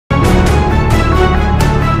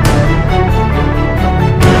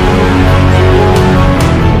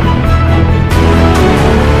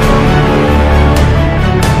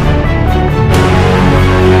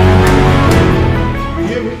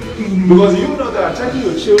know they're attacking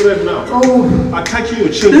your children now. Oh. Attacking your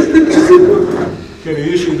children. Can you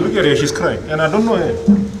hear? Look at her, she's crying. And I don't know her.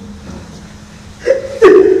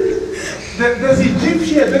 There's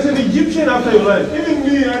an Egyptian after your life. Even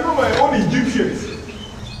me, I know my own Egyptians.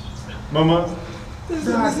 Mama. That's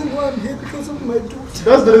the reason why I'm here, because of my daughter.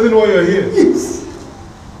 That's the reason why you're here? Yes.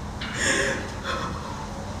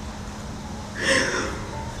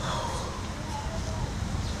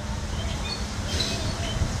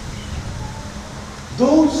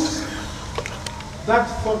 Those that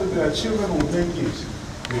thought that their children would make it,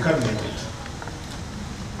 they can't make it.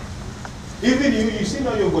 Even you see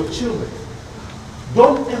now you've got children.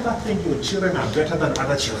 Don't ever think your children are better than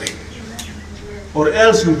other children. Or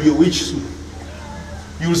else you'll be a witch soon.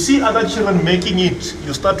 You'll see other children making it,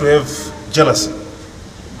 you start to have jealousy.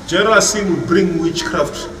 Jealousy will bring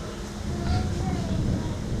witchcraft.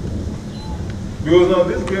 Because now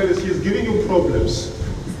this girl, she's giving you problems.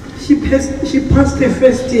 She passed her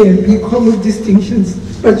first year BCom with distinctions,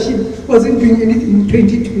 but she wasn't doing anything in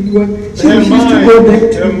 2021. She refused to go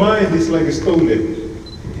back to her mind is like stolen.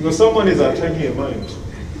 You know, someone is attacking her mind.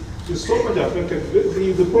 She's so much affected.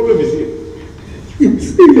 The problem is here.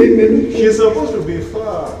 Yes, amen. She's supposed to be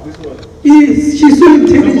far, this one. Yes, she's so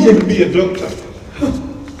intelligent. She's supposed to be a doctor.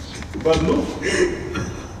 But look.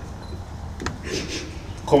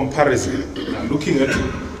 Comparison. I'm looking at you.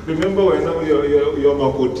 Remember when now you're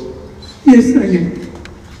Makoti? Yes, I am.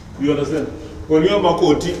 You understand? When you're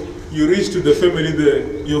Makoti, you reach to the family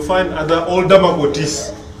there, you find other older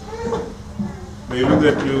Makotis. They look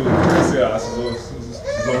at you and say,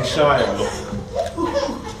 don't shy.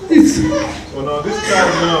 Oh no, this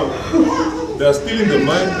child now, they're still in the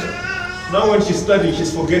mind. Now when she's studying,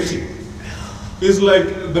 she's forgetting. It's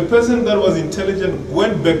like the person that was intelligent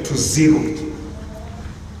went back to zero.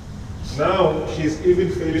 Now she's even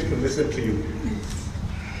failing to listen to you.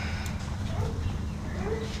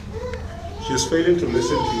 She's failing to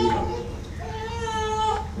listen to you now.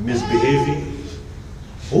 Misbehaving.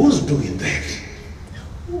 Who's doing that?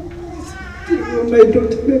 My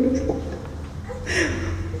daughter, man of God.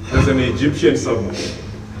 There's an Egyptian somewhere.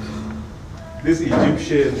 This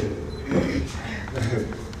Egyptian,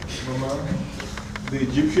 Mama, the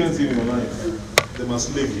Egyptians in your life, they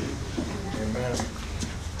must leave you. Amen.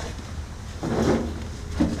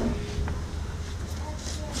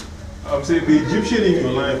 I'm saying the Egyptian in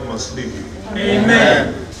your life must leave you.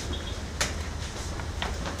 Amen.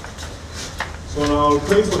 So now I'll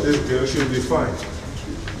pray for this girl, she'll be fine.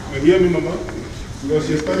 You hear me, Mama? Because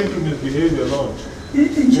she's starting to misbehave a lot. And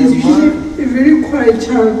she's usually a very quiet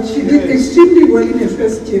child. She did extremely well in her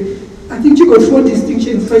first year. I think she got 4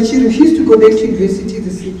 distinctions, but she refused to go back to university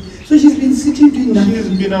this year. So she's been sitting doing nothing. She's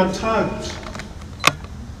been attacked.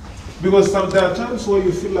 Because there are times where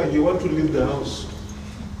you feel like you want to leave the house.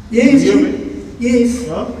 Yes, you hear me? Yes.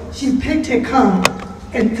 Huh? She packed her car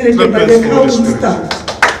and threatened, but the car wouldn't start.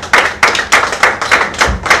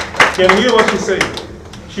 Can you hear what she's saying?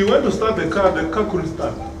 She went to start the car couldn't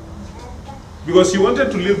start. Because she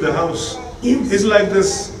wanted to leave the house. Yes. It's like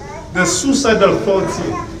this, the suicidal thoughts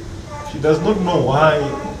here. She does not know why.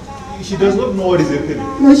 She does not know what is happening.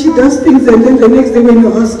 No, she does things and then the next day when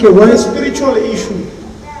you ask her why. A spiritual issue.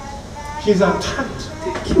 She's attacked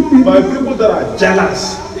by people that are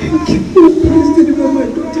jealous. Thank you. Please deliver my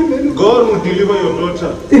daughter, man of God. God will deliver your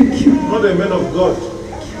daughter. Thank you. Not a man of God.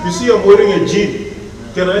 You see, I'm wearing a jean.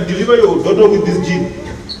 Can I deliver your daughter with this jean?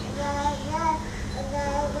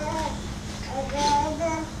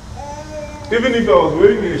 Even if I was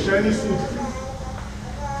wearing a shiny suit,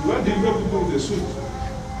 you can't deliver people with a suit.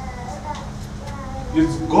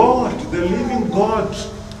 It's God, the living God.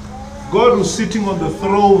 God who's sitting on the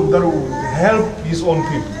throne that will help his own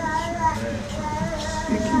people.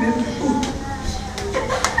 Thank you, man of God.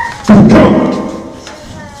 Come on.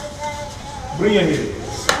 Bring her here.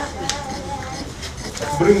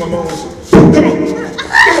 Bring Mama also. Come on.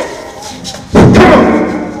 Come on.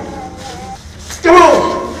 Come on.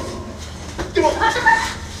 Come on.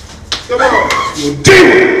 Come on. You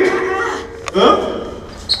demon. Huh?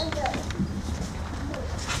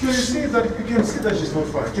 Can you see that? You can see that she's not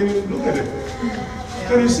fine. Can you look at it?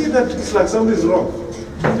 Can you see that it's like something's wrong?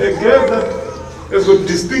 A girl that has got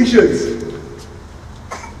distinctions.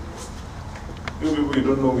 You people, you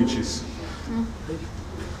don't know witches.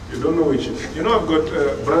 You don't know witches. You know, I've got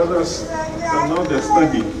brothers and now they're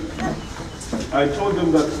studying. I told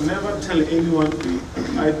them that never tell anyone.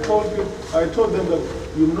 I told them that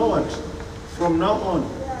you know what, from now on,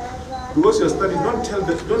 because you're studying, don't tell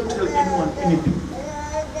anyone anything.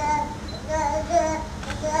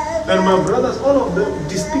 And my brothers, all of them,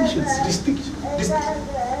 distinctions.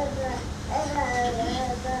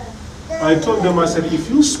 I I told them, I said, if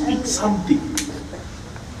you speak something,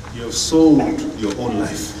 you have sold your own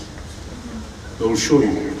life. They will show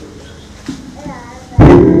you.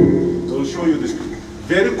 They will show you this.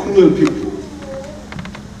 Very cruel people.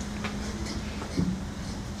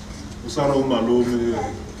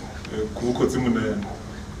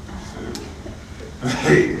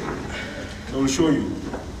 They will show you.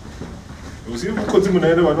 You see,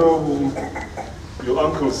 your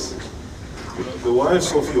uncles, the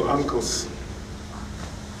wives of your uncles.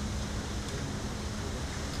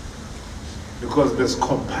 Because there's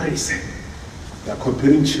comparison. They are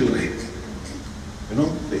comparing children. You know,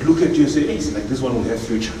 they look at you and say, hey, it's like this one will have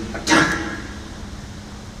future. Attack!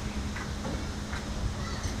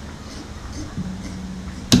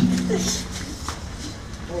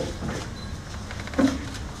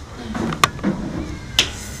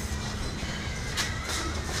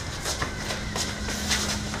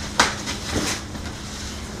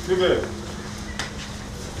 Give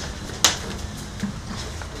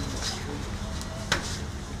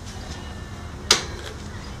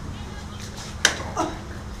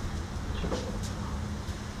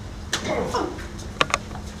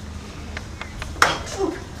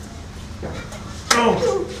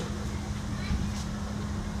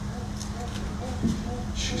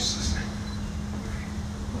Jesus.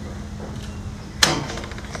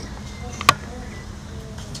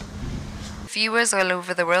 Viewers all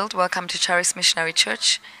over the world, welcome to Charis Missionary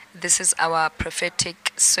Church. This is our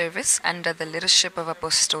prophetic service under the leadership of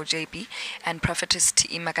Apostle JB and Prophetess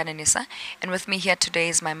Makananisa. And with me here today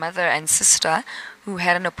is my mother and sister who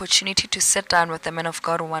had an opportunity to sit down with the men of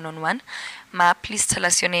God one-on-one. Ma, please tell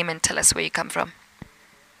us your name and tell us where you come from.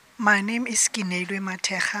 My name is Kinelwe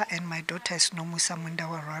Mateja and my daughter is Nomusa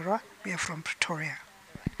Mundawarara. We are from Pretoria.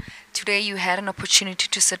 Today you had an opportunity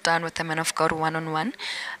to sit down with the men of God one-on-one.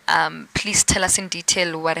 Please tell us in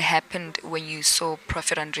detail what happened when you saw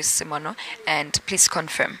Prophet Andries Semono, and please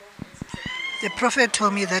confirm. The prophet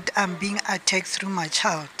told me that I'm being attacked through my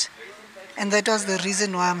child. And that was the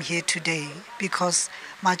reason why I'm here today, because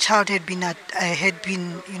my child had been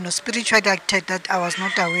spiritually attacked that I was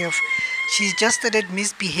not aware of. She just started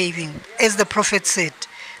misbehaving, as the prophet said.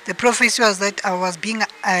 The prophecy was that I was being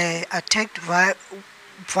attacked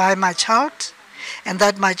via my child, and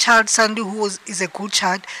that my child suddenly, who is a good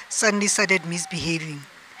child, suddenly started misbehaving.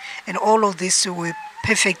 And all of this were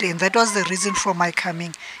perfectly, and that was the reason for my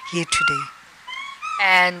coming here today.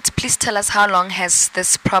 And please tell us, how long has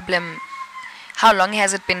it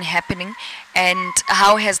been happening, and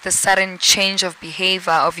how has the sudden change of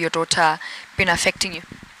behavior of your daughter been affecting you?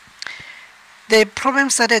 The problem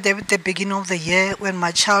started at the beginning of the year when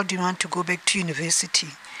my child didn't want to go back to university.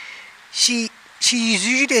 She is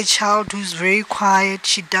usually a child who's very quiet.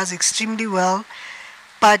 She does extremely well,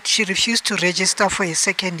 but she refused to register for a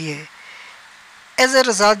second year. As a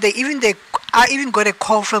result, I even got a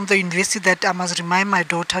call from the university that I must remind my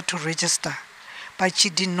daughter to register, but she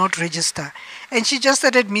did not register. And she just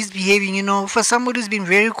started misbehaving, for somebody who's been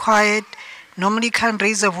very quiet, normally can't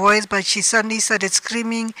raise her voice, but she suddenly started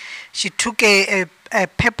screaming. She took a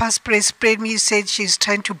pepper spray, sprayed me, said she's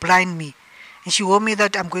trying to blind me. And she warned me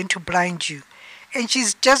that I'm going to blind you. And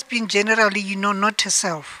she's just been generally, not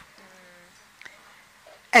herself.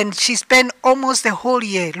 And she spent almost the whole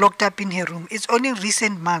year locked up in her room. It's only in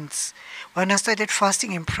recent months, when I started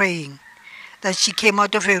fasting and praying, that she came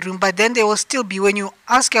out of her room. But then there will still be, when you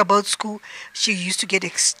ask her about school, she used to get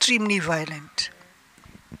extremely violent.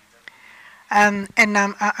 And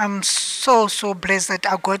I'm so blessed that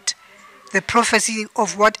I got the prophecy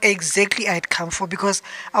of what exactly I had come for, because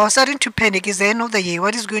I was starting to panic. It's the end of the year.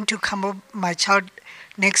 What is going to come of my child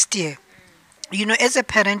next year? As a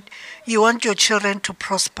parent, you want your children to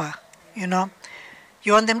prosper, You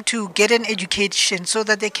want them to get an education so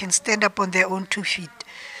that they can stand up on their own 2 feet.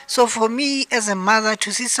 So for me as a mother,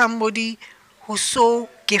 to see somebody who's so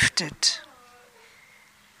gifted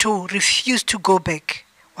to refuse to go back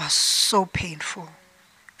was so painful.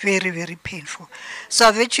 Very, very painful. So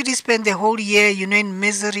I've actually spent the whole year, in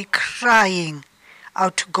misery, crying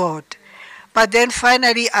out to God. But then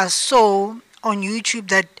finally I saw on YouTube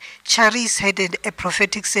that Charis had a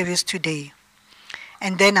prophetic service today.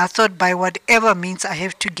 And then I thought, by whatever means I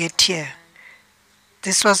have to get here.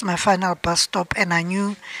 This was my final bus stop, and I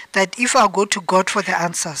knew that if I go to God for the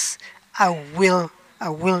answers, I will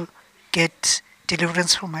get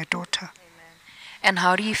deliverance from my daughter. And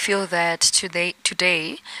how do you feel that today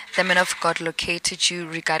the men of God located you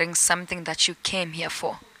regarding something that you came here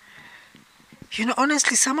for?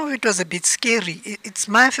 Honestly, some of it was a bit scary. It's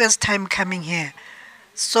my first time coming here.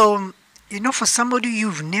 So, for somebody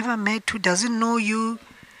you've never met, who doesn't know you,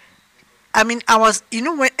 I mean, I was,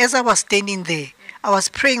 as I was standing there, I was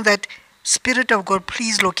praying that, Spirit of God,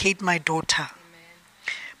 please locate my daughter.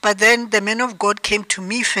 But then the man of God came to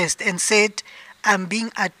me first and said, I'm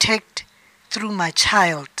being attacked through my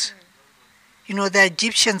child. The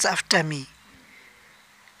Egyptians after me.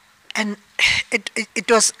 And it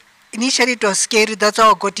was, initially it was scary, that's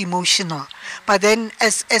how I got emotional. But then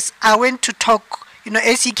as I went to talk,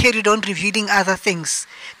 as he carried on revealing other things,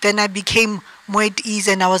 then I became more at ease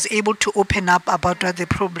and I was able to open up about what the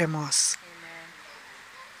problem was.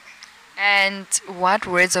 And what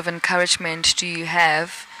words of encouragement do you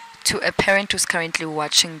have to a parent who's currently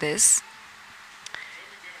watching this?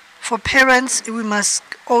 For parents, we must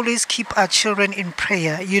always keep our children in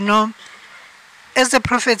prayer. As the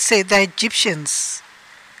prophet said, the Egyptians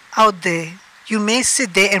out there, you may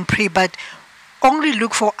sit there and pray, but only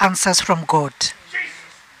look for answers from God.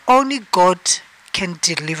 Only God can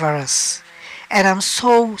deliver us. And I'm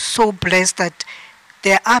so, so blessed that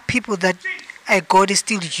there are people that God is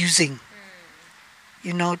still using,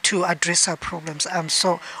 to address our problems.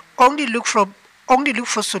 Only look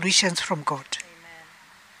for solutions from God.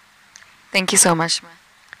 Thank you so much, Ma.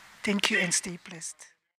 Thank you and stay blessed.